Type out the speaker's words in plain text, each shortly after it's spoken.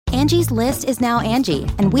Angie's List is now Angie,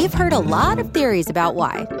 and we've heard a lot of theories about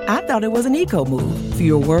why. I thought it was an eco move.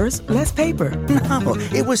 Fewer words, less paper. No,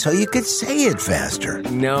 it was so you could say it faster.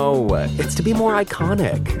 No, it's to be more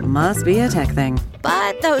iconic. Must be a tech thing.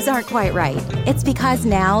 But those aren't quite right. It's because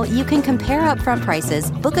now you can compare upfront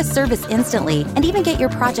prices, book a service instantly, and even get your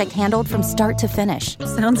project handled from start to finish.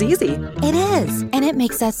 Sounds easy. It is, and it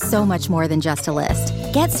makes us so much more than just a list.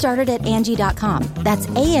 Get started at Angie.com. That's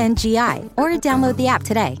ANGI, or download the app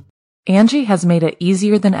today. Angie has made it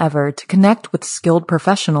easier than ever to connect with skilled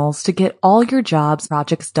professionals to get all your jobs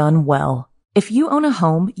projects done well. If you own a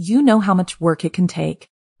home, you know how much work it can take,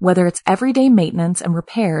 whether it's everyday maintenance and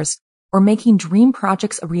repairs or making dream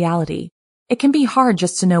projects a reality. It can be hard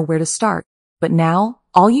just to know where to start, but now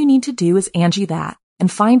all you need to do is Angie that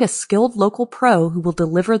and find a skilled local pro who will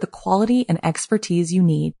deliver the quality and expertise you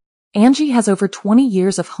need. Angie has over 20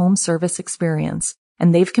 years of home service experience,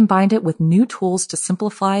 and they've combined it with new tools to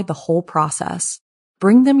simplify the whole process.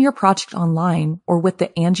 Bring them your project online or with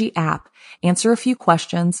the Angie app, answer a few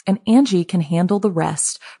questions, and Angie can handle the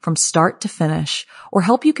rest from start to finish, or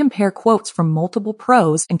help you compare quotes from multiple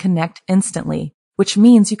pros and connect instantly, which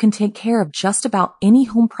means you can take care of just about any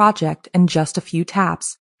home project in just a few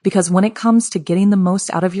taps. Because when it comes to getting the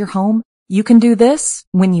most out of your home, you can do this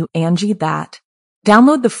when you Angie that.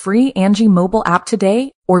 Download the free Angie mobile app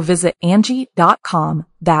today or visit Angie.com.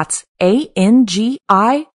 That's ANGI.com.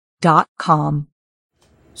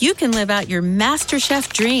 You can live out your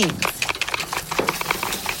MasterChef dreams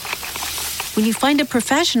when you find a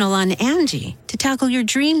professional on Angie to tackle your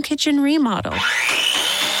dream kitchen remodel.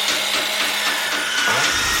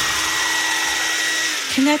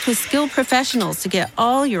 Connect with skilled professionals to get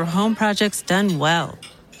all your home projects done well.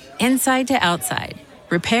 Inside to outside,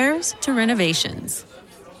 repairs to renovations.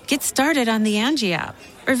 Get started on the Angie app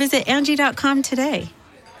or visit Angie.com today.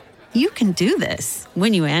 You can do this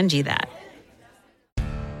when you Angie that.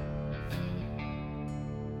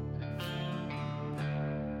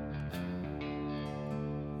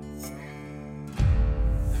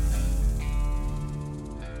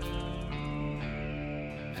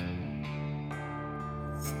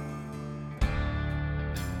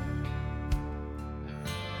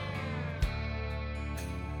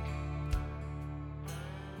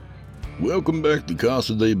 Welcome back to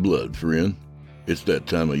Casa de Blood, friend. It's that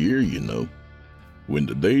time of year, you know, when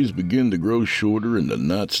the days begin to grow shorter and the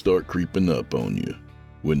nights start creeping up on you,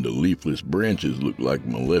 when the leafless branches look like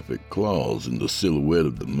malefic claws in the silhouette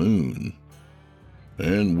of the moon,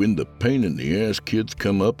 and when the pain-in-the-ass kids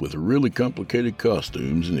come up with really complicated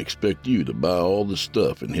costumes and expect you to buy all the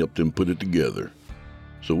stuff and help them put it together.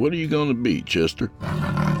 So what are you gonna be, Chester?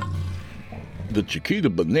 The Chiquita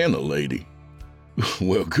Banana Lady?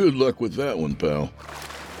 Well, good luck with that one, pal.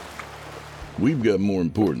 We've got more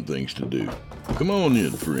important things to do. Come on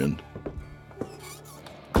in, friend.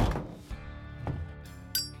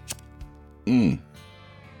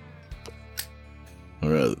 All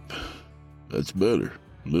right, that's better,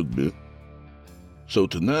 a little bit. So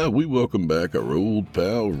tonight we welcome back our old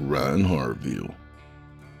pal, Ryan Harville.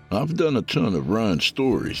 I've done a ton of Ryan's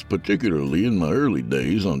stories, particularly in my early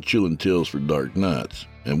days on Chillin' Tales for Dark Nights,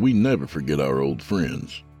 and we never forget our old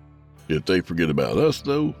friends. If they forget about us,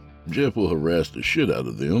 though, Jeff will harass the shit out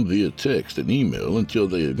of them via text and email until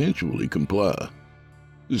they eventually comply.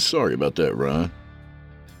 Sorry about that, Ryan.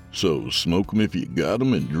 So smoke 'em if you got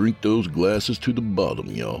 'em and drink those glasses to the bottom,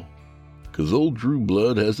 y'all. 'Cause old Drew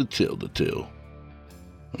Blood has a tale to tell.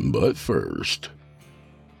 But first...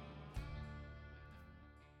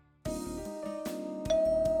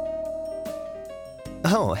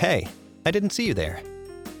 Oh, hey, I didn't see you there.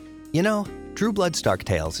 You know, Drew Blood's Dark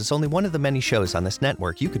Tales is only one of the many shows on this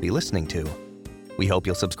network you could be listening to. We hope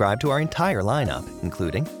you'll subscribe to our entire lineup,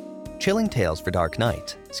 including Chilling Tales for Dark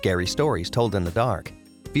Nights, Scary Stories Told in the Dark,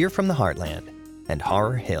 Fear from the Heartland, and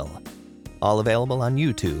Horror Hill. All available on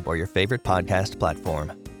YouTube or your favorite podcast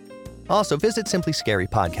platform. Also, visit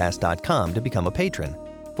simplyscarypodcast.com to become a patron.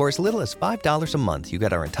 For as little as $5 a month, you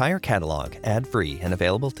get our entire catalog ad-free and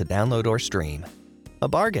available to download or stream. A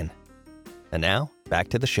bargain. And now, back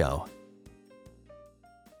to the show.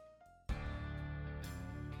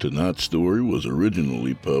 Tonight's story was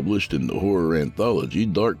originally published in the horror anthology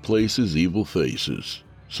Dark Places, Evil Faces.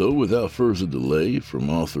 So without further delay, from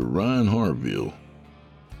author Ryan Harville,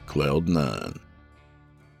 Cloud 9.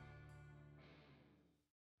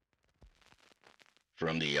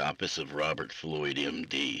 From the office of Robert Floyd,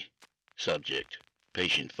 M.D. Subject,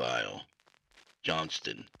 patient file.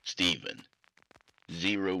 Johnston, Stephen.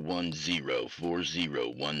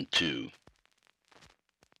 0104012.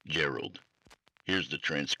 Gerald. Here's the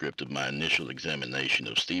transcript of my initial examination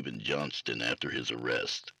of Stephen Johnston after his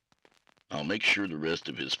arrest. I'll make sure the rest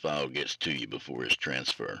of his file gets to you before his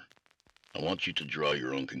transfer. I want you to draw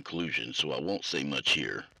your own conclusions, so I won't say much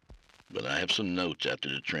here, but I have some notes after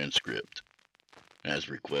the transcript. As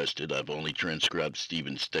requested, I've only transcribed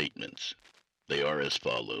Stephen's statements. They are as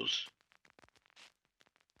follows.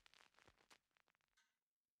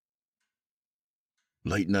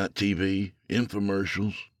 Late night TV,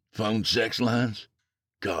 infomercials, phone sex lines.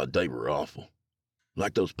 God, they were awful.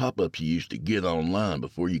 Like those pop-ups you used to get online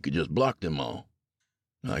before you could just block them all.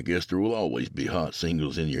 I guess there will always be hot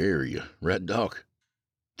singles in your area, right, Doc?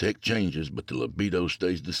 Tech changes, but the libido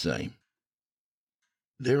stays the same.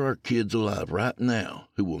 There are kids alive right now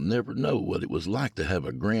who will never know what it was like to have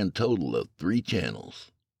a grand total of 3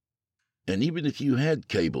 channels. And even if you had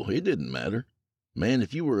cable, it didn't matter. Man,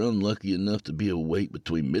 if you were unlucky enough to be awake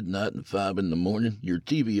between midnight and 5 in the morning, your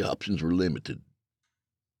TV options were limited.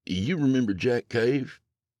 You remember Jack Cave?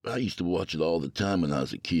 I used to watch it all the time when I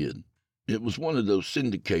was a kid. It was one of those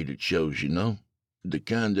syndicated shows, you know, the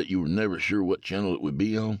kind that you were never sure what channel it would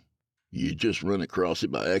be on. You just run across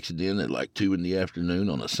it by accident at like 2 in the afternoon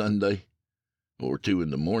on a Sunday, or 2 in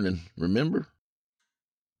the morning, remember?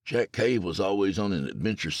 Jack Cave was always on an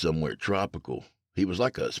adventure somewhere tropical. He was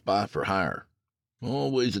like a spy for hire.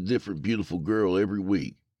 Always a different beautiful girl every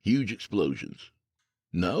week. Huge explosions.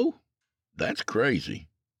 No? That's crazy.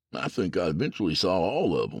 I think I eventually saw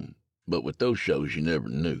all of them, but with those shows you never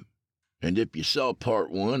knew. And if you saw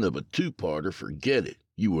part 1 of a 2-parter, forget it.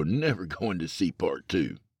 You were never going to see part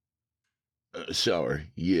 2.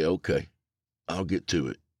 Sorry. Yeah, okay. I'll get to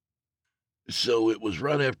it. So it was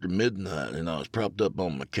right after midnight, and I was propped up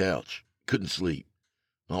on my couch. Couldn't sleep.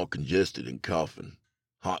 All congested and coughing.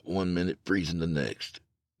 Hot 1 minute, freezing the next.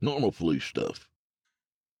 Normal flu stuff.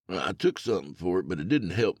 I took something for it, but it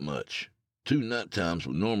didn't help much. 2 night times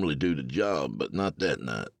would normally do the job, but not that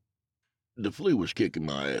night. The flu was kicking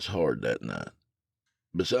my ass hard that night.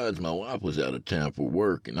 Besides, my wife was out of town for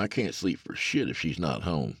work, and I can't sleep for shit if she's not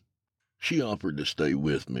home. She offered to stay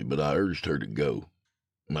with me, but I urged her to go.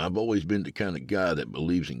 I've always been the kind of guy that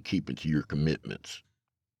believes in keeping to your commitments.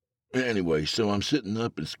 Anyway, so I'm sitting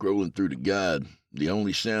up and scrolling through the guide. The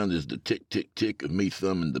only sound is the tick-tick-tick of me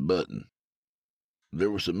thumbing the button. There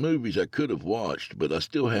were some movies I could have watched, but I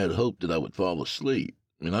still had hope that I would fall asleep,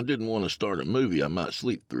 and I didn't want to start a movie I might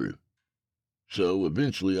sleep through. So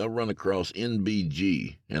eventually I run across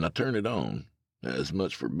NBG, and I turn it on, as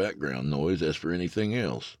much for background noise as for anything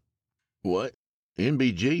else. What?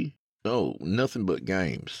 NBG? Oh, nothing but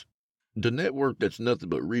games. The network that's nothing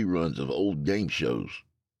but reruns of old game shows.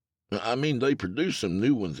 I mean, they produce some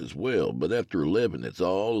new ones as well, but after 11, it's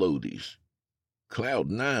all oldies. Cloud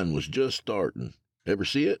 9 was just starting. Ever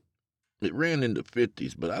see it? It ran into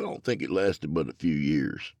 50s, but I don't think it lasted but a few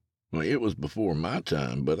years. Well, it was before my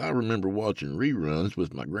time, but I remember watching reruns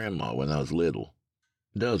with my grandma when I was little.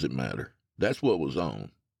 Doesn't matter. That's what was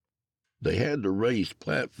on. They had the raised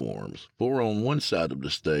platforms, 4 on one side of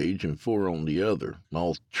the stage and 4 on the other,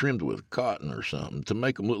 all trimmed with cotton or something to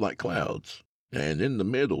make them look like clouds. And in the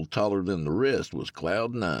middle, taller than the rest, was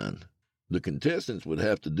Cloud 9. The contestants would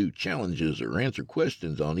have to do challenges or answer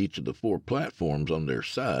questions on each of the 4 platforms on their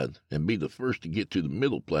side and be the first to get to the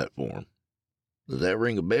middle platform. Does that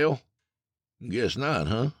ring a bell? Guess not,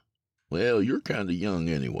 huh? Well, you're kind of young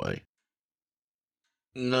anyway.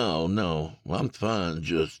 No, I'm fine,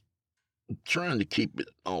 just trying to keep it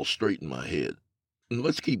all straight in my head.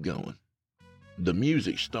 Let's keep going. The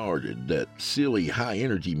music started, that silly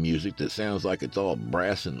high-energy music that sounds like it's all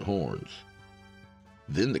brass and horns.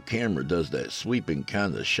 Then the camera does that sweeping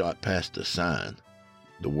kind of shot past the sign.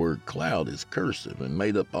 The word cloud is cursive and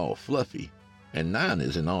made up all fluffy, and 9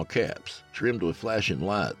 is in all caps, trimmed with flashing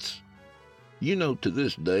lights. You know, to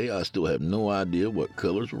this day, I still have no idea what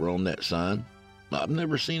colors were on that sign. I've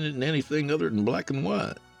never seen it in anything other than black and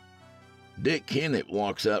white. Dick Kennett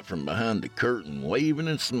walks out from behind the curtain, waving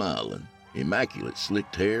and smiling, immaculate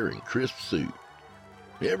slicked hair and crisp suit.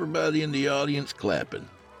 Everybody in the audience clapping,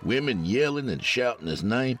 women yelling and shouting his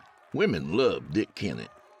name. Women loved Dick Kennett.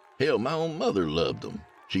 Hell, my own mother loved him.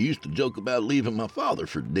 She used to joke about leaving my father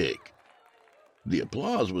for Dick. The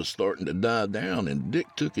applause was starting to die down, and Dick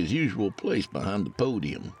took his usual place behind the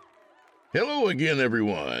podium. Hello again,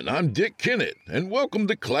 everyone. I'm Dick Kennett, and welcome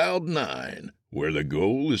to Cloud 9, where the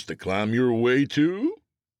goal is to climb your way to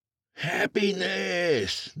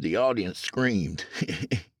happiness, the audience screamed.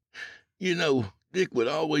 You know, Dick would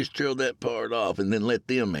always trail that part off and then let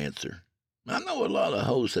them answer. I know a lot of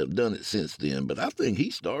hosts have done it since then, but I think he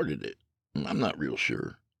started it. I'm not real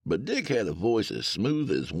sure, but Dick had a voice as smooth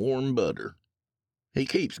as warm butter. He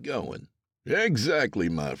keeps going. Exactly,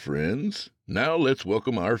 my friends. Now let's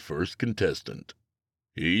welcome our first contestant.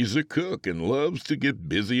 He's a cook and loves to get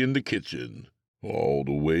busy in the kitchen. All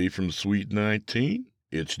the way from Suite 19,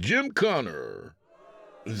 it's Jim Connor.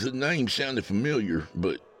 The name sounded familiar,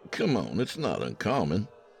 but come on, it's not uncommon.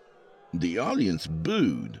 The audience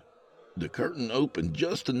booed. The curtain opened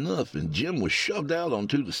just enough and Jim was shoved out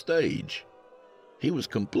onto the stage. He was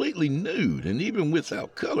completely nude, and even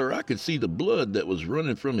without color, I could see the blood that was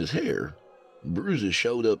running from his hair. Bruises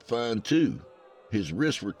showed up fine, too. His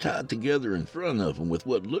wrists were tied together in front of him with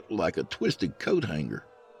what looked like a twisted coat hanger.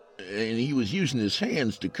 And he was using his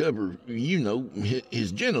hands to cover,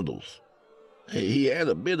 his genitals. He had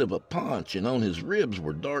a bit of a paunch, and on his ribs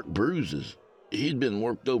were dark bruises. He'd been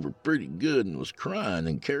worked over pretty good and was crying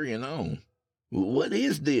and carrying on. "What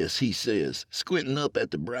is this?" he says, squinting up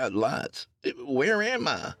at the bright lights. "Where am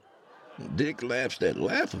I?" Dick laughs that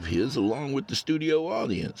laugh of his along with the studio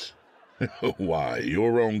audience. "Why,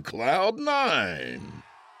 you're on Cloud 9.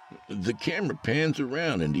 The camera pans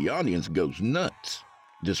around and the audience goes nuts.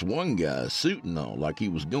 This one guy, suit and all, like he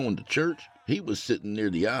was going to church, he was sitting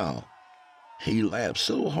near the aisle. He laughed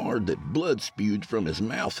so hard that blood spewed from his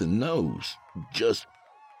mouth and nose. Just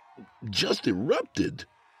erupted.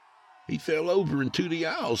 He fell over into the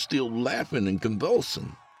aisle, still laughing and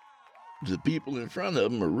convulsing. The people in front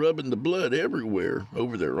of him are rubbing the blood everywhere,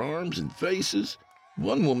 over their arms and faces.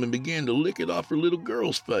 One woman began to lick it off her little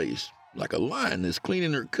girl's face, like a lioness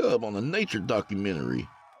cleaning her cub on a nature documentary.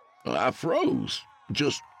 I froze,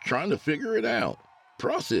 just trying to figure it out,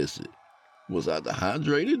 process it. Was I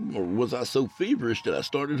dehydrated, or was I so feverish that I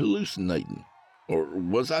started hallucinating? Or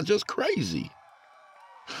was I just crazy?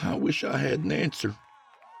 I wish I had an answer.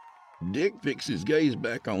 Dick fixed his gaze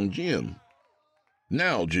back on Jim.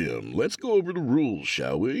 "Now, Jim, let's go over the rules,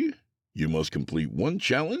 shall we? You must complete one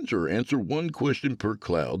challenge or answer one question per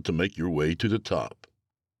cloud to make your way to the top.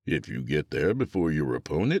 If you get there before your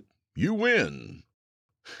opponent, you win."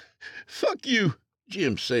 "Fuck you,"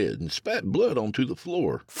 Jim said and spat blood onto the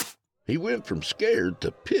floor. He went from scared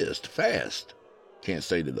to pissed fast. Can't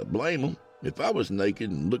say that I blame him. If I was naked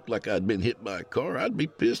and looked like I'd been hit by a car, I'd be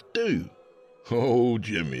pissed too. "Oh,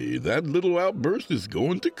 Jimmy, that little outburst is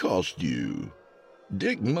going to cost you."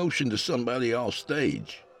 Dick motioned to somebody off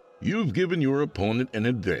stage. "You've given your opponent an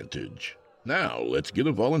advantage. Now, let's get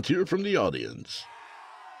a volunteer from the audience."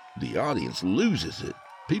 The audience loses it.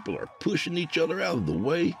 People are pushing each other out of the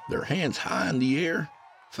way, their hands high in the air.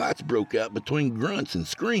 Fights broke out between grunts and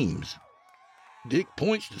screams. Dick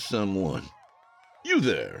points to someone. "You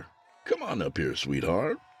there. Come on up here,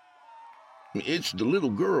 sweetheart." It's the little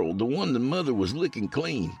girl, the one the mother was licking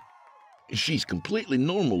clean. She's completely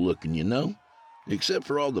normal looking, except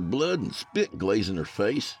for all the blood and spit glazing her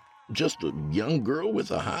face. Just a young girl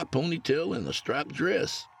with a high ponytail and a striped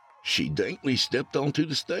dress. She daintily stepped onto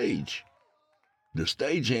the stage. The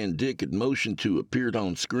stagehand Dick had motioned to appeared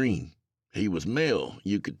on screen. He was male,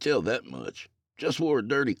 you could tell that much. Just wore a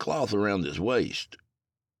dirty cloth around his waist.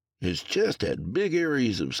 His chest had big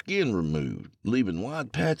areas of skin removed, leaving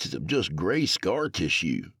wide patches of just gray scar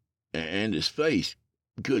tissue. And his face,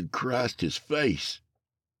 good Christ, his face.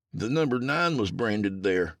 The number 9 was branded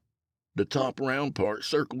there. The top round part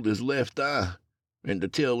circled his left eye, and the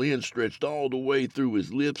tail end stretched all the way through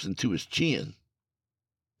his lips and to his chin.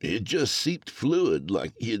 It just seeped fluid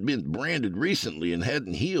like he had been branded recently and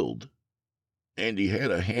hadn't healed. And he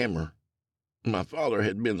had a hammer. My father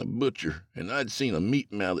had been a butcher, and I'd seen a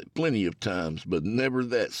meat mallet plenty of times, but never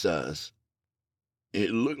that size.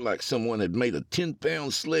 It looked like someone had made a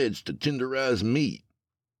 10-pound sledge to tenderize meat.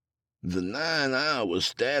 The 9 eye was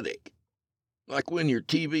static, like when your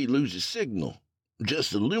TV loses signal,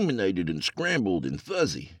 just illuminated and scrambled and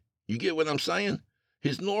fuzzy. You get what I'm saying?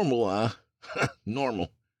 His normal eye,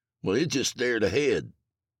 normal, well, it just stared ahead.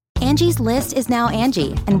 Angie's List is now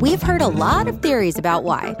Angie, and we've heard a lot of theories about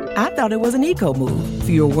why. I thought it was an eco move.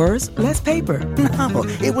 Fewer words, less paper. No,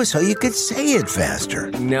 it was so you could say it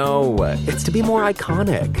faster. No, it's to be more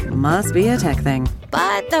iconic. Must be a tech thing.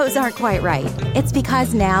 But those aren't quite right. It's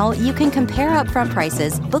because now you can compare upfront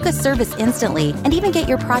prices, book a service instantly, and even get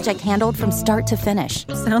your project handled from start to finish.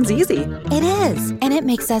 Sounds easy. It is, and it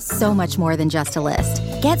makes us so much more than just a list.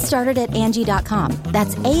 Get started at Angie.com.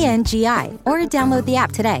 That's ANGI, or download the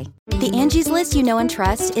app today. The Angie's List you know and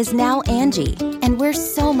trust is now Angie, and we're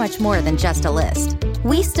so much more than just a list.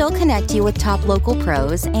 We still connect you with top local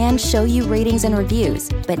pros and show you ratings and reviews,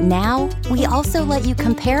 but now we also let you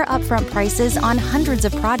compare upfront prices on hundreds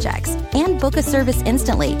of projects and book a service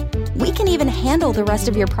instantly. We can even handle the rest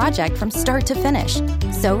of your project from start to finish.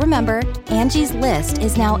 So remember, Angie's List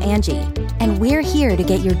is now Angie, and we're here to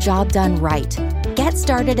get your job done right. Get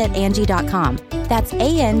started at Angie.com. That's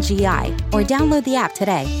ANGI, or download the app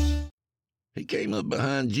today. He came up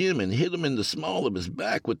behind Jim and hit him in the small of his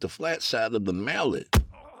back with the flat side of the mallet.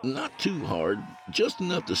 Not too hard, just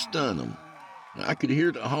enough to stun him. I could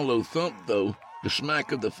hear the hollow thump, though, the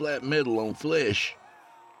smack of the flat metal on flesh.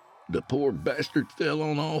 The poor bastard fell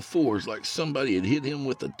on all fours like somebody had hit him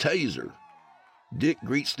with a taser. Dick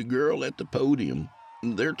greets the girl at the podium.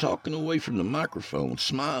 They're talking away from the microphone,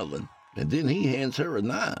 smiling, and then he hands her a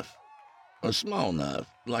knife. A small knife,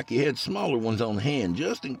 like he had smaller ones on hand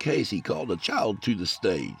just in case he called a child to the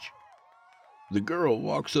stage. The girl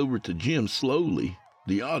walks over to Jim slowly,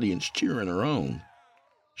 the audience cheering her on.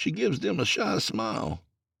 She gives them a shy smile.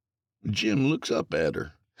 Jim looks up at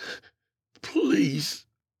her. "Please,"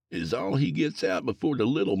 is all he gets out before the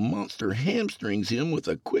little monster hamstrings him with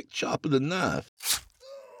a quick chop of the knife.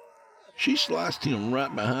 She sliced him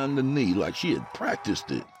right behind the knee like she had practiced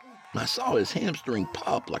it. I saw his hamstring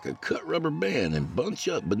pop like a cut rubber band and bunch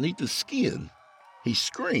up beneath the skin. He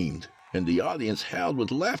screamed, and the audience howled with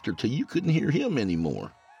laughter till you couldn't hear him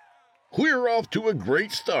anymore. "We're off to a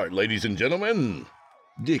great start, ladies and gentlemen,"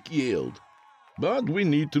 Dick yelled. "but we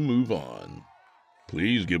need to move on.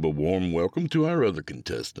 Please give a warm welcome to our other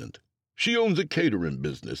contestant. She owns a catering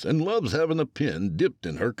business and loves having a pen dipped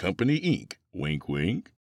in her company ink. Wink,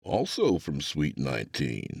 wink. Also from Suite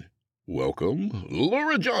 19. Welcome,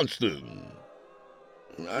 Laura Johnston."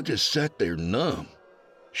 I just sat there numb.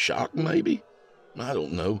 Shocked, maybe? I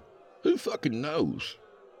don't know. Who fucking knows?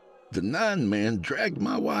 The 9-man dragged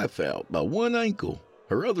my wife out by one ankle,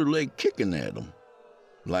 her other leg kicking at him.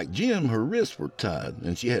 Like Jim, her wrists were tied,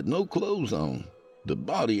 and she had no clothes on. The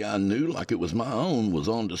body I knew like it was my own was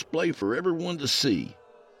on display for everyone to see.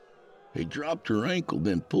 He dropped her ankle,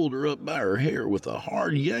 then pulled her up by her hair with a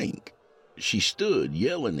hard yank. She stood,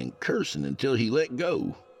 yelling and cursing until he let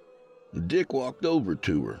go. Dick walked over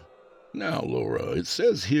to her. "Now, Laura, it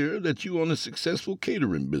says here that you own a successful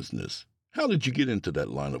catering business. How did you get into that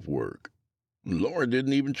line of work?" Laura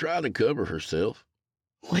didn't even try to cover herself.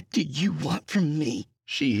 "What do you want from me?"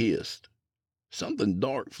 she hissed. Something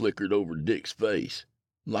dark flickered over Dick's face,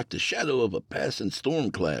 like the shadow of a passing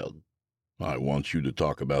storm cloud. "I want you to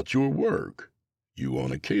talk about your work. You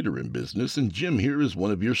own a catering business, and Jim here is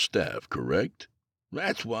one of your staff, correct?"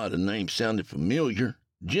 That's why the name sounded familiar.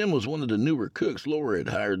 Jim was one of the newer cooks Laura had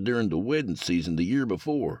hired during the wedding season the year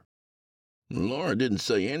before. Laura didn't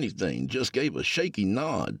say anything, just gave a shaky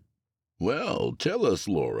nod. "Well, tell us,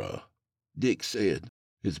 Laura," Dick said,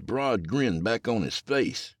 his broad grin back on his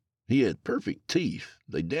face. He had perfect teeth.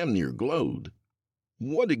 They damn near glowed.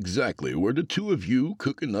 "What exactly were the two of you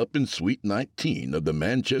cooking up in Suite 19 of the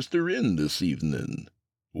Manchester Inn this evening?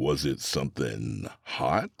 Was it something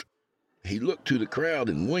hot?" He looked to the crowd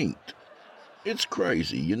and winked. It's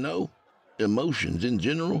crazy, you know. Emotions in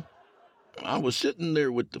general. I was sitting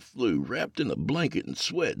there with the flu, wrapped in a blanket and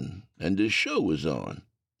sweating, and this show was on.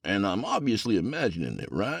 And I'm obviously imagining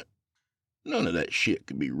it, right? None of that shit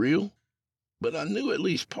could be real. But I knew at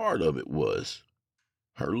least part of it was.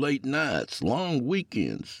 Her late nights, long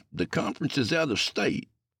weekends, the conferences out of state.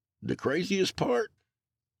 The craziest part?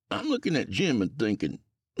 I'm looking at Jim and thinking,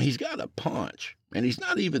 he's got a punch, and he's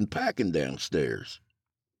not even packing downstairs.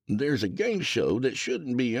 There's a game show that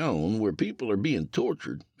shouldn't be on where people are being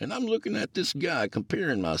tortured, and I'm looking at this guy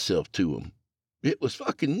comparing myself to him. It was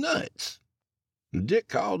fucking nuts. Dick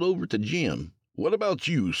called over to Jim. "What about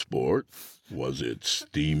you, sport? Was it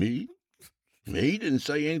steamy?" He didn't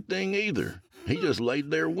say anything either. He just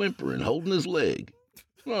laid there whimpering, holding his leg.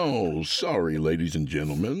 "Oh, sorry, ladies and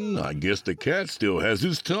gentlemen. I guess the cat still has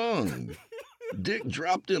his tongue." Dick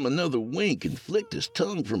dropped him another wink and flicked his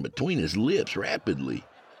tongue from between his lips rapidly.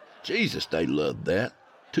 Jesus, they loved that.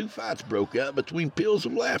 2 fights broke out between peals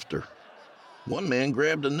of laughter. One man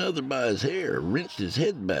grabbed another by his hair, wrenched his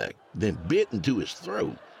head back, then bit into his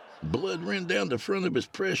throat. Blood ran down the front of his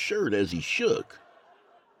pressed shirt as he shook.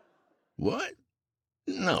 What?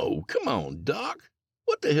 No, come on, Doc.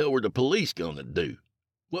 What the hell were the police gonna do?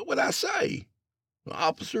 What would I say?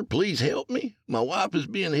 "Officer, please help me. My wife is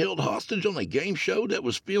being held hostage on a game show that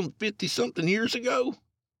was filmed 50-something years ago."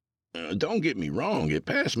 Don't get me wrong, it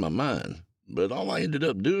passed my mind. But all I ended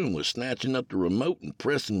up doing was snatching up the remote and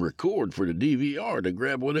pressing record for the DVR to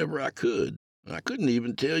grab whatever I could. I couldn't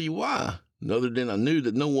even tell you why, other than I knew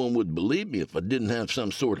that no one would believe me if I didn't have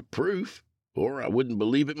some sort of proof, or I wouldn't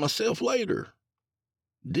believe it myself later.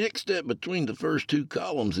 Dick stepped between the first 2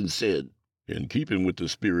 columns and said, "In keeping with the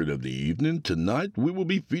spirit of the evening, tonight we will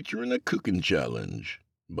be featuring a cooking challenge.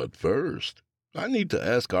 But first, I need to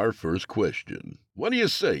ask our first question. What do you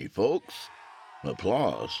say, folks?"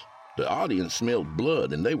 Applause. The audience smelled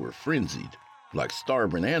blood and they were frenzied, like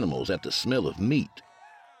starving animals at the smell of meat.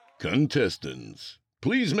 "Contestants,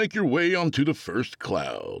 Please make your way onto the first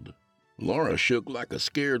cloud. Laura shook like a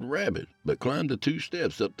scared rabbit, but climbed the 2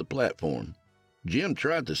 steps up the platform. Jim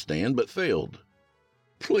tried to stand, but failed.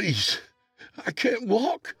 Please, I can't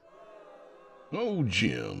walk. Oh,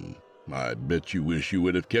 Jim, I bet you wish you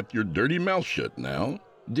would have kept your dirty mouth shut now,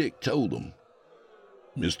 Dick told him.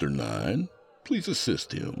 Mr. Nine, please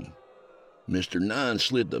assist him. Mr. Nine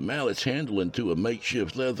slid the mallet's handle into a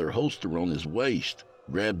makeshift leather holster on his waist,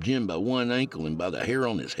 grabbed Jim by one ankle and by the hair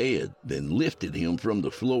on his head, then lifted him from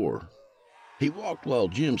the floor. He walked while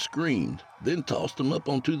Jim screamed, then tossed him up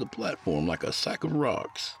onto the platform like a sack of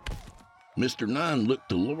rocks. Mr. Nine looked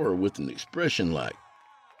to Laura with an expression like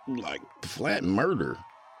flat murder.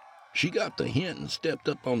 She got the hint and stepped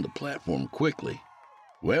up on the platform quickly.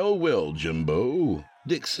 Well, well, Jimbo,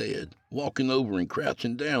 Dick said, walking over and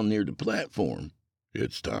crouching down near the platform.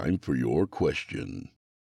 It's time for your question.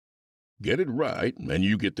 Get it right, and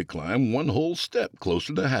you get to climb 1 whole step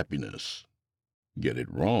closer to happiness. Get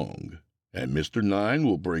it wrong, and Mr. Nine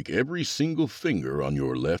will break every single finger on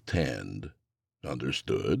your left hand.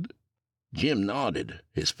 Understood? Jim nodded,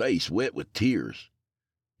 his face wet with tears.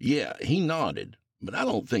 Yeah, he nodded, but I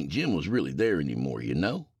don't think Jim was really there anymore, you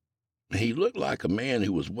know? He looked like a man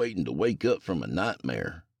who was waiting to wake up from a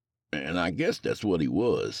nightmare, and I guess that's what he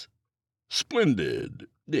was. Splendid,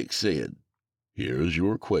 Dick said. Here's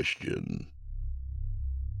your question.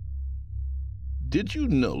 Did you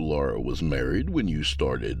know Laura was married when you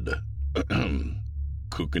started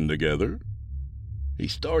cooking together? He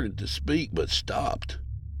started to speak but stopped.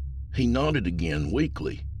 He nodded again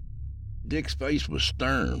weakly. Dick's face was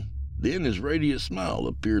stern, then his radiant smile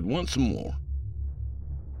appeared once more.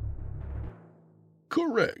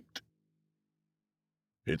 Correct.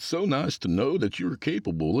 It's so nice to know that you're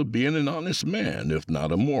capable of being an honest man, if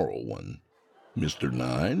not a moral one. Mr.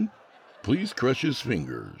 Nine, please crush his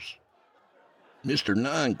fingers. Mr.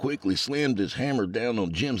 Nine quickly slammed his hammer down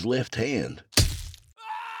on Jim's left hand.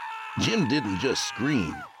 Jim didn't just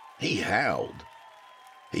scream, he howled.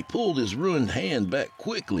 He pulled his ruined hand back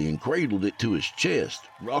quickly and cradled it to his chest,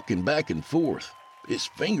 rocking back and forth, his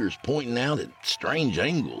fingers pointing out at strange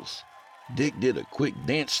angles. Dick did a quick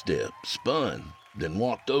dance step, spun, then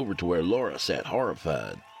walked over to where Laura sat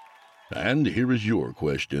horrified. And here is your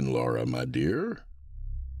question, Laura, my dear.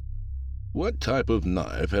 What type of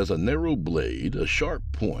knife has a narrow blade, a sharp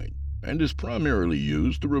point, and is primarily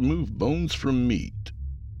used to remove bones from meat?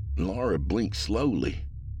 Laura blinked slowly,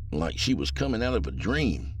 like she was coming out of a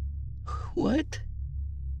dream. What?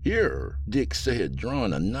 Here, Dick said,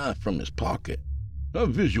 drawing a knife from his pocket. A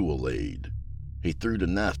visual aid. He threw the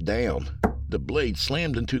knife down. The blade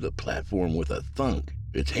slammed into the platform with a thunk,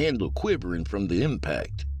 its handle quivering from the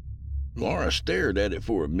impact. Laura stared at it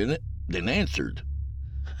for a minute, then answered.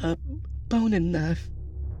 A boning knife.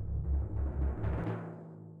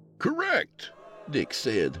 Correct, Dick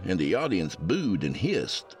said, and the audience booed and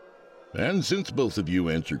hissed. And since both of you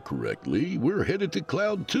answered correctly, we're headed to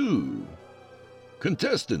Cloud 2.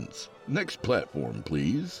 Contestants, next platform,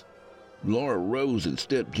 please. Laura rose and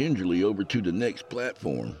stepped gingerly over to the next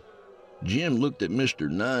platform. Jim looked at Mr.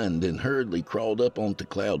 Nine, then hurriedly crawled up onto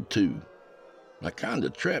Cloud 2. A kind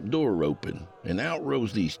of trapdoor opened, and out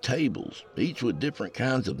rose these tables, each with different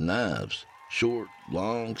kinds of knives, short,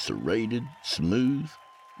 long, serrated, smooth,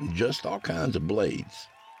 just all kinds of blades.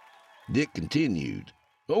 Dick continued,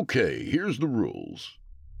 Okay, here's the rules.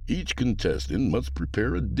 Each contestant must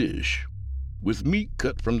prepare a dish with meat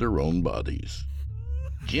cut from their own bodies.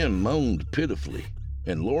 Jim moaned pitifully,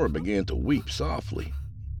 and Laura began to weep softly.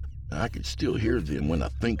 I could still hear them when I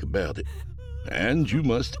think about it. And you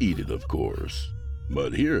must eat it, of course.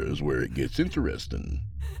 But here's where it gets interesting.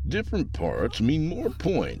 Different parts mean more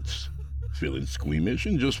points. Feeling squeamish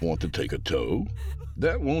and just want to take a toe?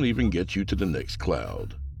 That won't even get you to the next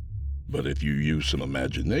cloud. But if you use some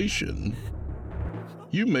imagination,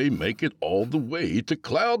 you may make it all the way to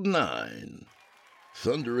Cloud 9.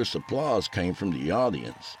 Thunderous applause came from the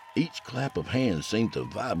audience. Each clap of hands seemed to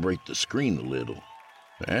vibrate the screen a little.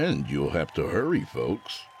 And you'll have to hurry,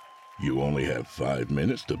 folks. You only have 5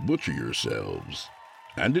 minutes to butcher yourselves.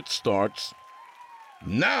 And it starts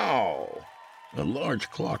now! A large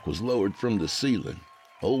clock was lowered from the ceiling.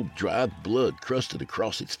 Old dried blood crusted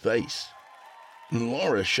across its face.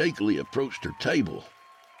 Laura shakily approached her table.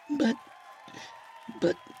 But,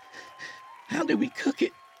 how do we cook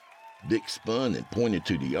it? Dick spun and pointed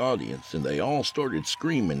to the audience, and they all started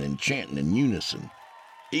screaming and chanting in unison.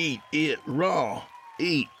 Eat it raw!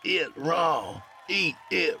 Eat it raw! Eat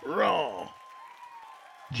it raw!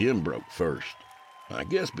 Jim broke first. I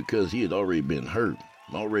guess because he had already been hurt,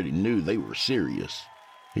 already knew they were serious.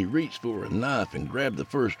 He reached for a knife and grabbed the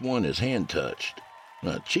first one his hand touched.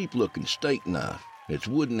 A cheap-looking steak knife, its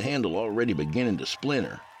wooden handle already beginning to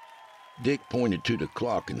splinter. Dick pointed to the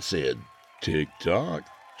clock and said, "Tick-tock,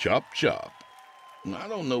 chop-chop." I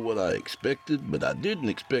don't know what I expected, but I didn't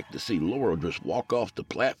expect to see Laurel just walk off the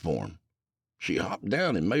platform. She hopped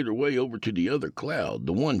down and made her way over to the other cloud,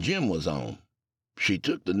 the one Jim was on. She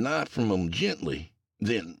took the knife from him gently,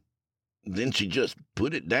 then she just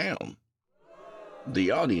put it down.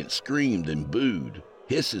 The audience screamed and booed.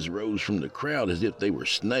 Hisses rose from the crowd as if they were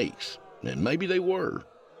snakes, and maybe they were.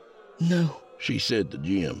 "No," she said to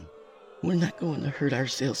Jim. "We're not going to hurt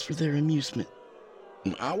ourselves for their amusement."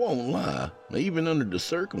 I won't lie, even under the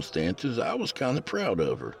circumstances, I was kind of proud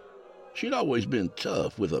of her. She'd always been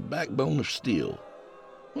tough with a backbone of steel.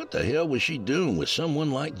 What the hell was she doing with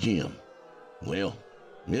someone like Jim? Well,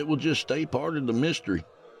 it will just stay part of the mystery,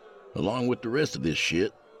 along with the rest of this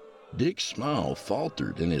shit. Dick's smile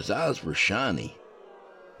faltered and his eyes were shiny.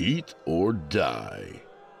 "Eat or die."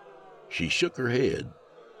 She shook her head.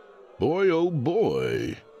 "Boy, oh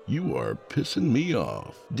boy, you are pissing me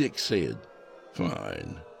off," Dick said.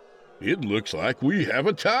 "Fine. It looks like we have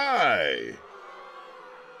a tie."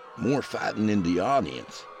 More fighting in the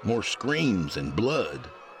audience, more screams and blood.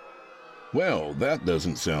 "Well, that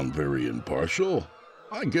doesn't sound very impartial.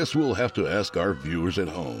 I guess we'll have to ask our viewers at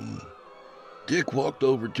home." Dick walked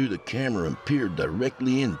over to the camera and peered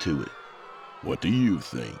directly into it. "What do you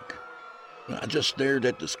think?" I just stared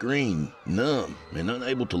at the screen, numb and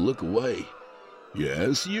unable to look away.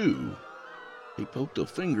 "Yes, you." He poked a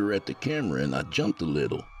finger at the camera and I jumped a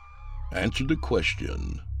little. "Answer the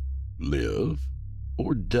question. Live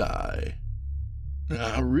or die?"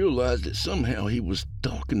 I realized that somehow he was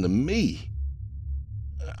talking to me.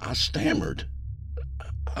 I stammered.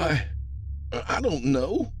 I don't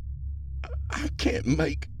know. I can't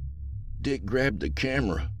make... Dick grabbed the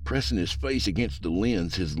camera, pressing his face against the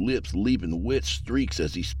lens, his lips leaving wet streaks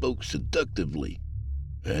as he spoke seductively.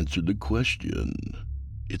 "Answer the question.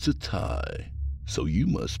 It's a tie, so you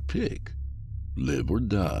must pick. Live or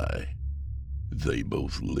die. They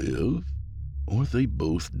both live, or they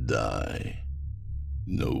both die.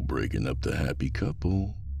 No breaking up the happy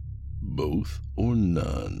couple. Both or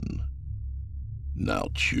none. Now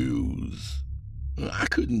choose." I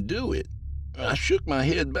couldn't do it. I shook my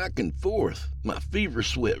head back and forth, my fever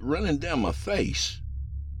sweat running down my face.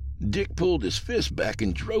 Dick pulled his fist back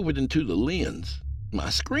and drove it into the lens. My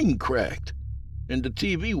screen cracked, and the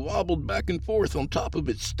TV wobbled back and forth on top of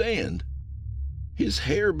its stand. His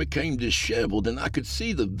hair became disheveled, and I could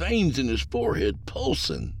see the veins in his forehead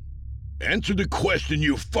pulsing. "Answer the question,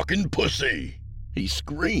 you fucking pussy!" he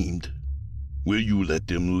screamed. "Will you let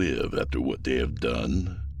them live after what they have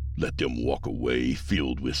done? Let them walk away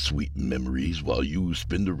filled with sweet memories while you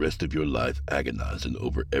spend the rest of your life agonizing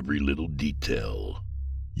over every little detail?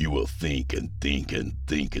 You will think and think and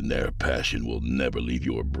think, and their passion will never leave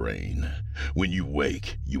your brain. When you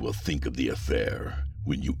wake, you will think of the affair.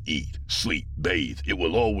 When you eat, sleep, bathe, it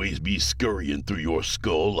will always be scurrying through your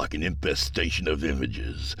skull like an infestation of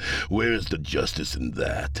images. Where is the justice in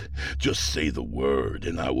that? Just say the word,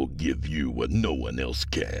 and I will give you what no one else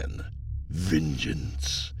can.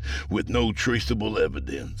 Vengeance, with no traceable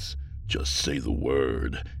evidence. Just say the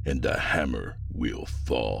word, and the hammer will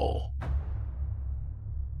fall."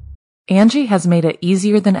 Angie has made it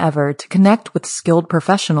easier than ever to connect with skilled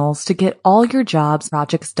professionals to get all your jobs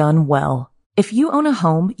projects done well. If you own a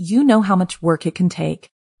home, you know how much work it can take,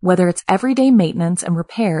 whether it's everyday maintenance and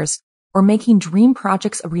repairs or making dream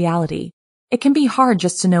projects a reality. It can be hard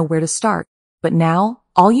just to know where to start, but now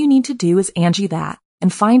all you need to do is Angie that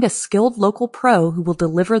and find a skilled local pro who will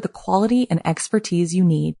deliver the quality and expertise you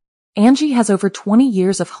need. Angie has over 20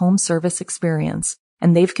 years of home service experience,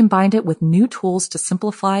 and they've combined it with new tools to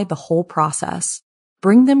simplify the whole process.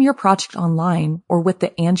 Bring them your project online or with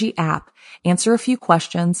the Angie app, answer a few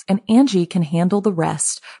questions, and Angie can handle the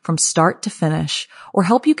rest from start to finish, or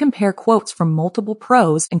help you compare quotes from multiple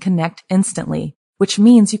pros and connect instantly, which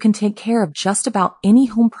means you can take care of just about any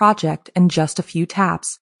home project in just a few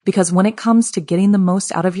taps. Because when it comes to getting the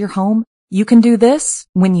most out of your home, you can do this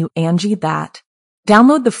when you Angie that.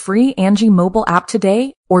 Download the free Angie mobile app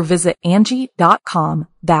today or visit Angie.com.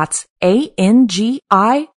 That's ANGI.com.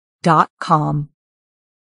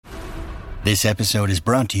 This episode is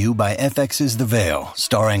brought to you by FX's The Veil,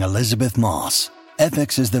 starring Elizabeth Moss.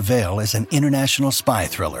 FX's The Veil is an international spy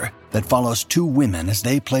thriller that follows two women as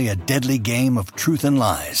they play a deadly game of truth and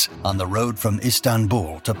lies on the road from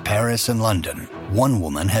Istanbul to Paris and London. One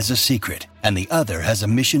woman has a secret, and the other has a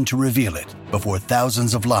mission to reveal it before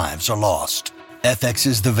thousands of lives are lost.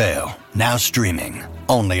 FX's The Veil, now streaming,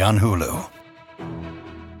 only on Hulu.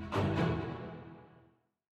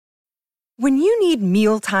 When you need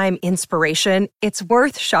mealtime inspiration, it's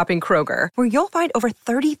worth shopping Kroger, where you'll find over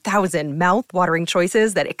 30,000 mouth-watering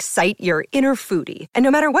choices that excite your inner foodie. And no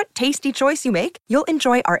matter what tasty choice you make, you'll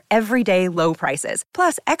enjoy our everyday low prices,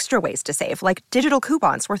 plus extra ways to save, like digital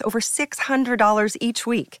coupons worth over $600 each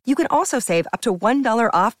week. You can also save up to $1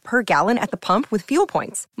 off per gallon at the pump with fuel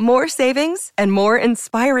points. More savings and more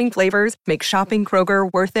inspiring flavors make shopping Kroger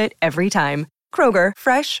worth it every time. Kroger,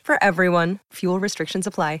 fresh for everyone. Fuel restrictions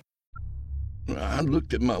apply. I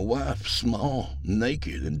looked at my wife, small,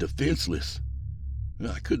 naked, and defenseless.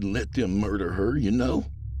 I couldn't let them murder her, you know.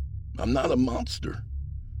 I'm not a monster.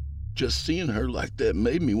 Just seeing her like that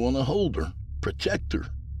made me want to hold her, protect her,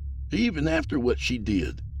 even after what she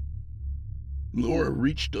did. Laura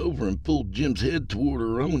reached over and pulled Jim's head toward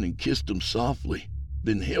her own and kissed him softly,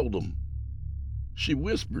 then held him. She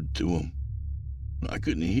whispered to him. I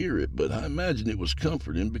couldn't hear it, but I imagined it was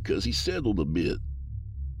comforting because he settled a bit.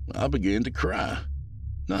 I began to cry.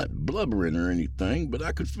 Not blubbering or anything, but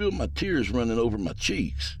I could feel my tears running over my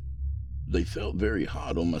cheeks. They felt very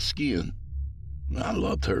hot on my skin. I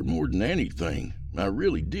loved her more than anything. I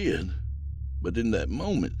really did. But in that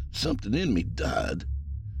moment, something in me died.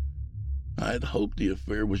 I had hoped the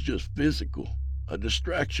affair was just physical, a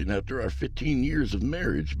distraction after our 15 years of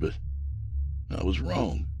marriage, but I was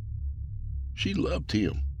wrong. She loved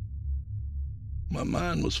him. My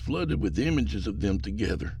mind was flooded with images of them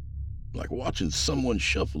together, like watching someone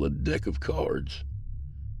shuffle a deck of cards.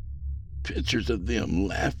 Pictures of them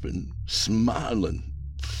laughing, smiling,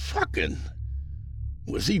 fucking.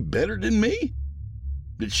 Was he better than me?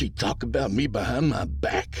 Did she talk about me behind my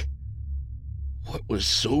back? What was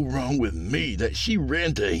so wrong with me that she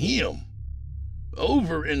ran to him?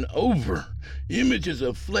 Over and over, images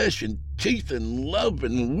of flesh and teeth and love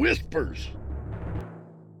and whispers.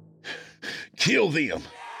 Kill them.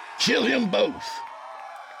 Kill him both.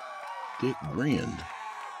 Dick grinned.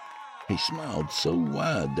 He smiled so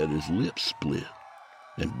wide that his lips split,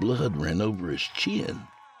 and blood ran over his chin.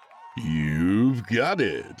 You've got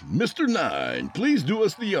it. Mr. Nine, please do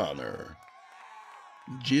us the honor.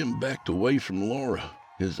 Jim backed away from Laura,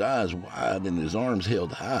 his eyes wide and his arms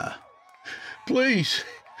held high. Please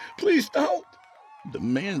don't. The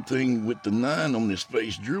man thing with the 9 on his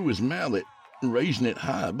face drew his mallet, raising it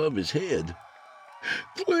high above his head.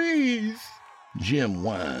 Please, Jim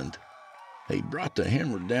whined. He brought the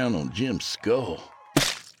hammer down on Jim's skull.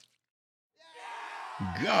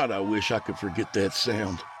 God, I wish I could forget that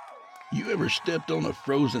sound. You ever stepped on a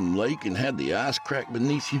frozen lake and had the ice crack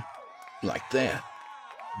beneath you? Like that.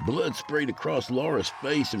 Blood sprayed across Laura's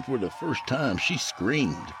face, and for the first time she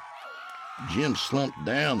screamed. Jim slumped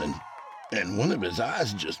down, and one of his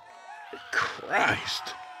eyes just...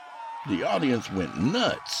 Christ! The audience went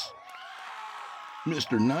nuts.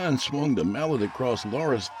 Mr. Nine swung the mallet across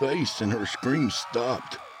Laura's face, and her screams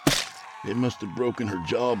stopped. It must have broken her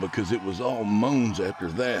jaw because it was all moans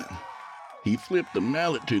after that. He flipped the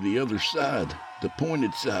mallet to the other side, the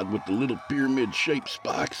pointed side with the little pyramid-shaped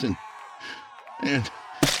spikes, and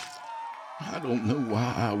I don't know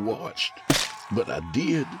why I watched, but I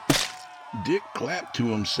did. Dick clapped to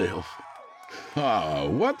himself. Ah,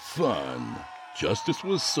 what fun! Justice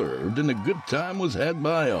was served and a good time was had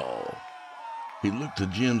by all. He looked at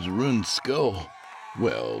Jim's ruined skull.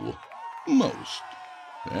 Well, most.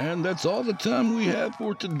 And that's all the time we have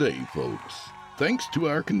for today, folks. Thanks to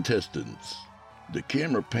our contestants. The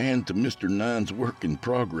camera panned to Mr. Nine's work in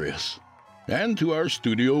progress. And to our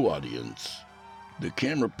studio audience. The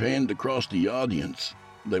camera panned across the audience.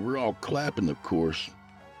 They were all clapping, of course.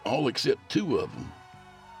 All except 2 of them.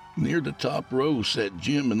 Near the top row sat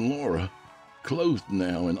Jim and Laura, clothed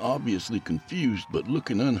now and obviously confused but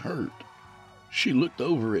looking unhurt. She looked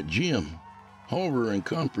over at Jim. Horror and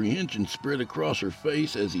comprehension spread across her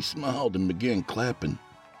face as he smiled and began clapping.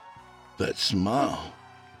 That smile.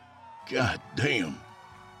 God damn.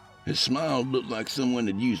 His smile looked like someone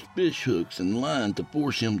had used fish hooks and line to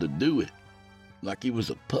force him to do it. Like he was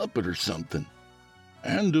a puppet or something.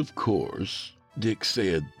 And of course, Dick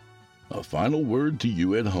said, a final word to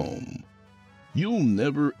you at home. You'll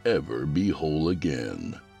never ever be whole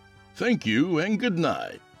again. Thank you and good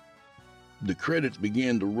night. The credits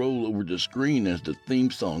began to roll over the screen as the theme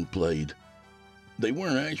song played. They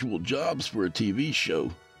weren't actual jobs for a TV show.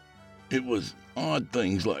 It was odd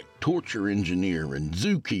things like torture engineer and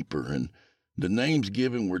zookeeper, and the names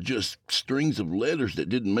given were just strings of letters that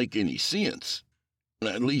didn't make any sense.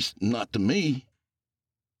 At least, not to me.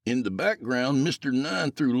 In the background, Mr. Nine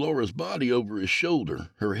threw Laura's body over his shoulder,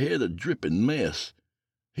 her head a dripping mess.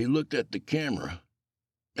 He looked at the camera,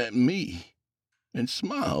 at me, and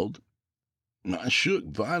smiled. I shook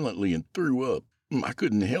violently and threw up. I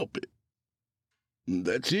couldn't help it.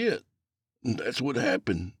 That's it. That's what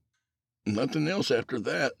happened. Nothing else after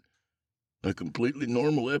that. A completely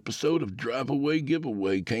normal episode of Drive-Away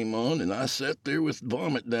Giveaway came on, and I sat there with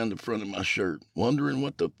vomit down the front of my shirt, wondering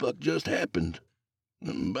what the fuck just happened.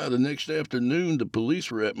 And by the next afternoon, the police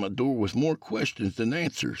were at my door with more questions than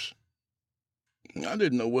answers. I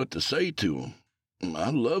didn't know what to say to them. I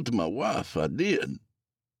loved my wife, I did.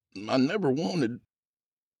 I never wanted...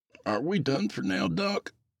 Are we done for now,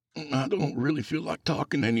 Doc? I don't really feel like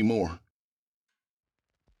talking anymore.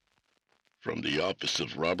 From the office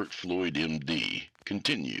of Robert Floyd, M.D.,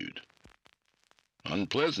 continued.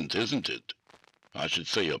 Unpleasant, isn't it? I should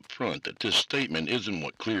say up front that this statement isn't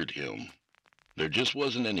what cleared him. There just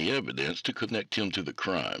wasn't any evidence to connect him to the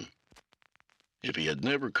crime. If he had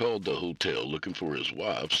never called the hotel looking for his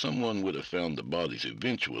wife, someone would have found the bodies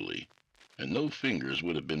eventually, and no fingers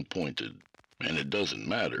would have been pointed. And it doesn't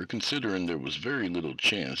matter, considering there was very little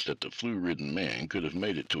chance that the flu-ridden man could have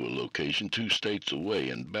made it to a location 2 states away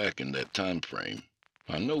and back in that time frame.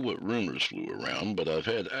 I know what rumors flew around, but I've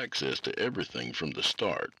had access to everything from the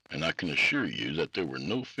start, and I can assure you that there were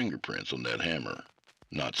no fingerprints on that hammer.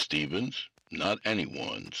 Not Stevens, not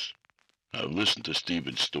anyone's. I've listened to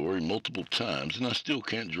Stevens' story multiple times, and I still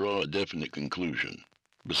can't draw a definite conclusion.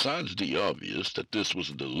 Besides the obvious that this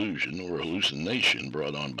was a delusion or a hallucination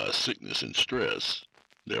brought on by sickness and stress,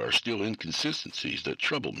 there are still inconsistencies that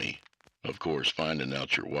trouble me. Of course, finding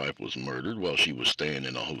out your wife was murdered while she was staying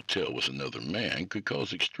in a hotel with another man could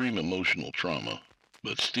cause extreme emotional trauma,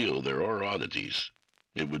 but still there are oddities.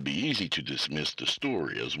 It would be easy to dismiss the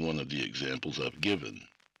story as one of the examples I've given,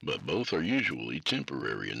 but both are usually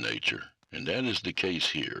temporary in nature, and that is the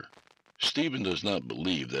case here. Stephen does not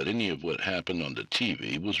believe that any of what happened on the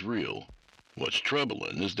TV was real. What's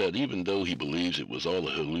troubling is that even though he believes it was all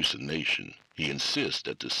a hallucination, he insists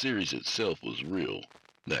that the series itself was real,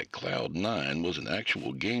 that Cloud 9 was an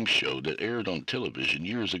actual game show that aired on television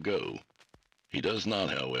years ago. He does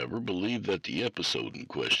not, however, believe that the episode in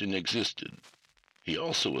question existed. He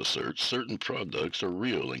also asserts certain products are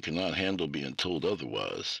real and cannot handle being told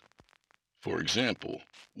otherwise. For example,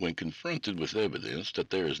 when confronted with evidence that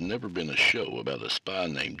there has never been a show about a spy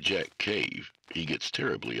named Jack Cave, he gets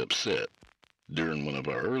terribly upset. During one of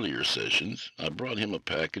our earlier sessions, I brought him a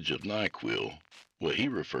package of NyQuil, what he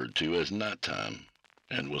referred to as nighttime,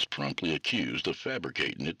 and was promptly accused of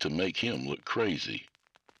fabricating it to make him look crazy.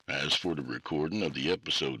 As for the recording of the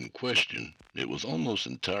episode in question, it was almost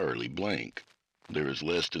entirely blank. There is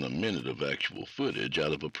less than a minute of actual footage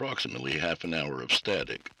out of approximately half an hour of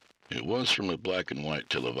static. It was from a black and white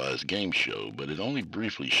televised game show, but it only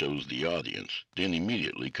briefly shows the audience, then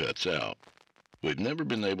immediately cuts out. We've never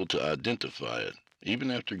been able to identify it, even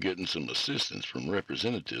after getting some assistance from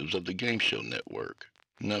representatives of the game show network.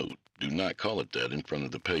 Note, do not call it that in front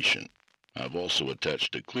of the patient. I've also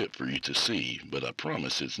attached a clip for you to see, but I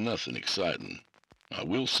promise it's nothing exciting. I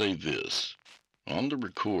will say this. On the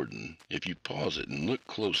recording, if you pause it and look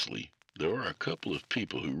closely, there are a couple of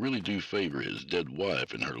people who really do favor his dead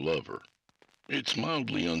wife and her lover. It's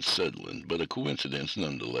mildly unsettling, but a coincidence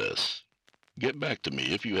nonetheless. Get back to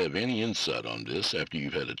me if you have any insight on this after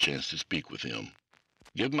you've had a chance to speak with him.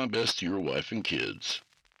 Give my best to your wife and kids.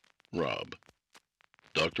 Rob.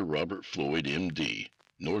 Dr. Robert Floyd, M.D.,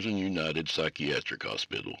 Northern United Psychiatric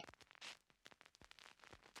Hospital.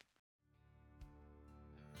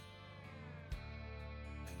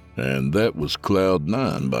 And that was Cloud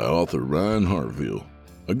 9 by author Ryan Harville.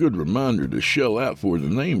 A good reminder to shell out for the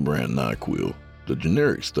name brand NyQuil. The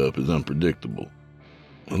generic stuff is unpredictable.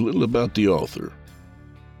 A little about the author.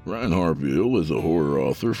 Ryan Harville is a horror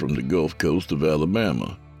author from the Gulf Coast of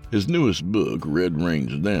Alabama. His newest book, Red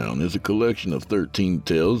Range Down, is a collection of 13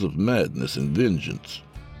 tales of madness and vengeance,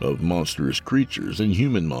 of monstrous creatures and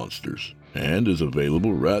human monsters, and is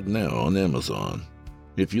available right now on Amazon.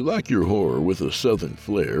 If you like your horror with a southern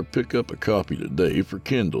flair, pick up a copy today for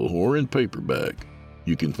Kindle or in paperback.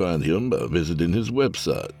 You can find him by visiting his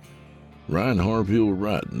website,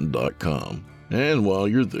 RyanHarvilleWriting.com. And while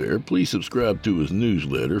you're there, please subscribe to his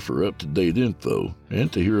newsletter for up-to-date info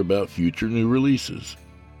and to hear about future new releases.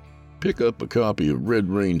 Pick up a copy of Red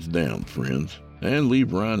Range Down, friends, and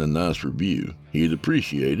leave Ryan a nice review. He'd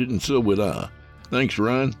appreciate it, and so would I. Thanks,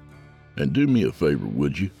 Ryan. And do me a favor,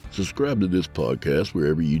 would you? Subscribe to this podcast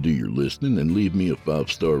wherever you do your listening and leave me a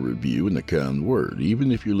 5-star review and a kind word,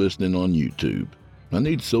 even if you're listening on YouTube. I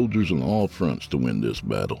need soldiers on all fronts to win this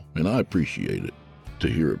battle, and I appreciate it. To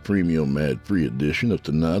hear a premium ad-free edition of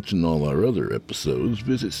tonight's and all our other episodes,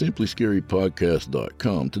 visit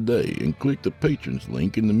simplyscarypodcast.com today and click the Patrons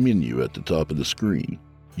link in the menu at the top of the screen.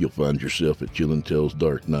 You'll find yourself at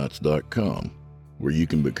chillintellsdarknights.com. where you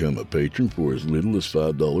can become a patron for as little as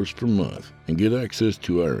 $5 per month and get access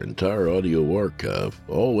to our entire audio archive,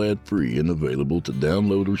 all ad-free and available to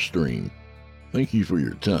download or stream. Thank you for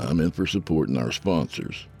your time and for supporting our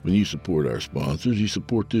sponsors. When you support our sponsors, you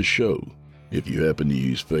support this show. If you happen to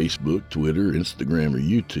use Facebook, Twitter, Instagram, or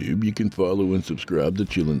YouTube, you can follow and subscribe to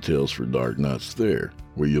Chillin' Tales for Dark Nights there,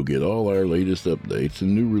 where you'll get all our latest updates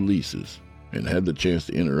and new releases, and have the chance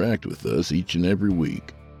to interact with us each and every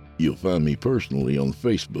week. You'll find me personally on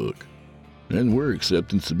Facebook. And we're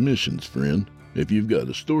accepting submissions, friend. If you've got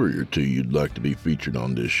a story or two you'd like to be featured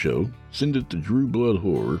on this show, send it to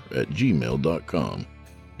drewbloodhorror@gmail.com.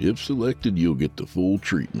 If selected, you'll get the full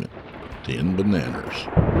treatment. 10 bananas.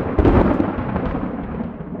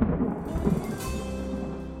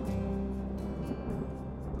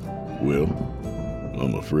 Well,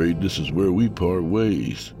 I'm afraid this is where we part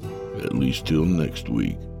ways, at least till next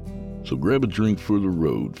week. So grab a drink for the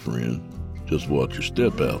road, friend. Just watch your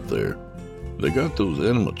step out there. They got those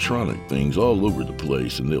animatronic things all over the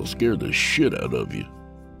place and they'll scare the shit out of you.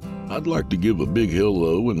 I'd like to give a big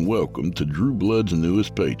hello and welcome to Drew Blood's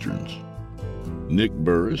newest patrons. Nick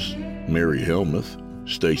Burris, Mary Helmuth,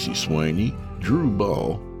 Stacy Swaney, Drew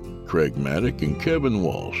Ball, Craig Maddock, and Kevin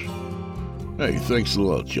Walsh. Hey, thanks a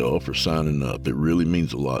lot, y'all, for signing up. It really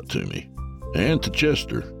means a lot to me. And to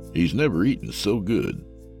Chester, he's never eaten so good.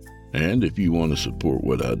 And if you want to support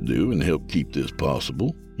what I do and help keep this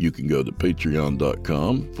possible, you can go to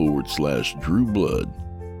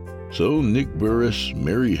patreon.com/DrewBlood. So Nick Burris,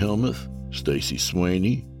 Mary Helmuth, Stacy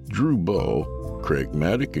Swaney, Drew Ball, Craig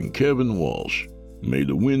Maddock, and Kevin Walsh, may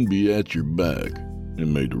the wind be at your back,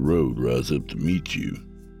 and may the road rise up to meet you.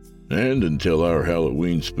 And until our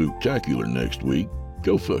Halloween spooktacular next week,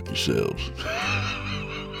 go fuck yourselves.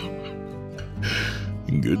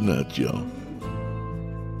 And good night, y'all.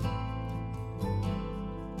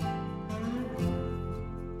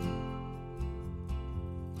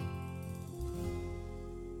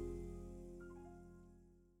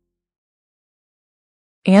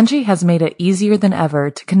 Angie has made it easier than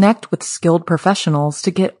ever to connect with skilled professionals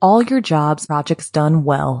to get all your jobs projects done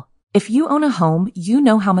well. If you own a home, you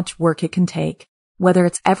know how much work it can take, whether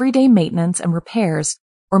it's everyday maintenance and repairs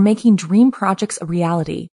or making dream projects a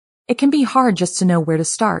reality. It can be hard just to know where to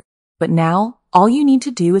start, but now all you need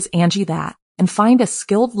to do is Angie that and find a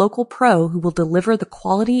skilled local pro who will deliver the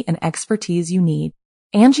quality and expertise you need.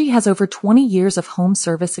 Angie has over 20 years of home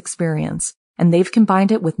service experience, and they've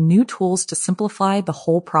combined it with new tools to simplify the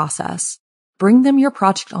whole process. Bring them your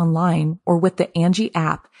project online or with the Angie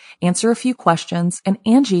app, answer a few questions, and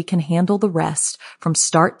Angie can handle the rest from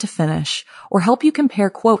start to finish, or help you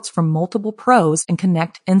compare quotes from multiple pros and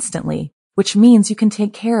connect instantly, which means you can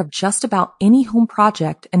take care of just about any home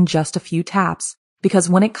project in just a few taps. Because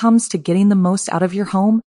when it comes to getting the most out of your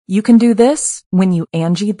home, you can do this when you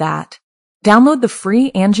Angie that. Download the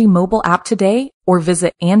free Angie mobile app today or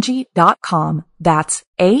visit Angie.com. That's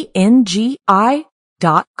ANGI.com.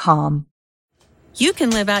 You can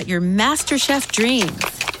live out your MasterChef dreams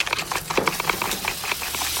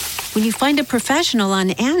when you find a professional on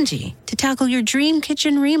Angie to tackle your dream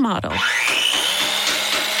kitchen remodel.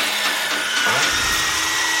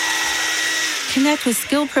 Connect with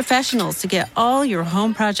skilled professionals to get all your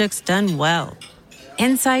home projects done well.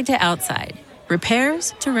 Inside to outside,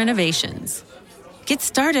 repairs to renovations. Get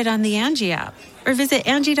started on the Angie app or visit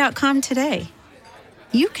Angie.com today.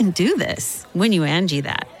 You can do this when you Angie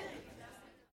that.